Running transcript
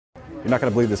You're not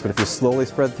going to believe this, but if you slowly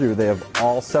spread through, they have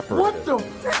all separated. What the?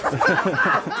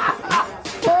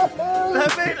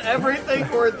 That made everything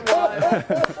worthwhile.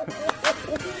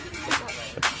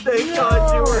 Thank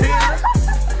God you were here.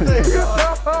 Thank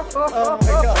God. Oh my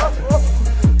God.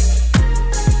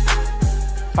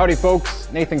 Howdy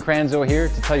folks, Nathan Kranzo here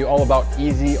to tell you all about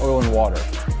easy oil and water.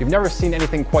 You've never seen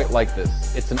anything quite like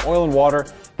this. It's an oil and water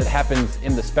that happens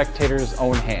in the spectator's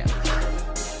own hands.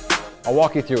 I'll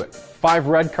walk you through it. 5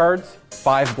 red cards,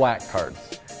 5 black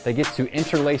cards. They get to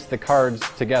interlace the cards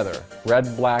together.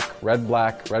 Red, black, red,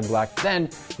 black, red, black. Then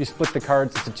you split the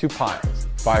cards into 2 piles.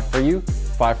 5 for you,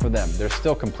 5 for them. They're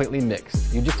still completely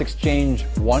mixed. You just exchange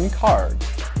 1 card.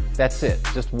 That's it.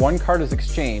 Just 1 card is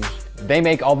exchanged. They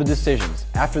make all the decisions.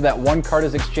 After that 1 card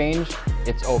is exchanged,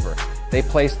 it's over. They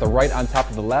place the right on top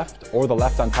of the left or the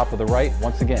left on top of the right.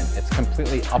 Once again, it's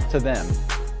completely up to them.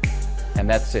 And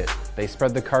that's it. They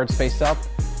spread the cards face up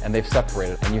and they've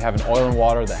separated. And you have an oil and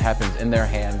water that happens in their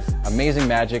hands. Amazing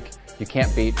magic. You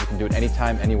can't beat. You can do it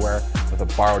anytime, anywhere with a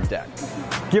borrowed deck.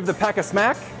 Give the pack a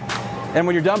smack. And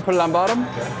when you're done, put it on bottom.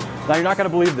 Now you're not going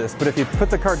to believe this, but if you put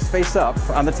the cards face up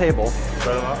on the table,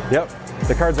 Spread them up? Yep,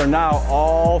 the cards are now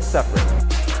all separate.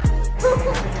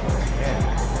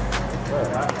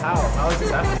 How is this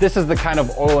happening? This is the kind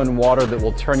of oil and water that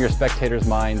will turn your spectators'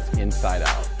 minds inside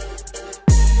out.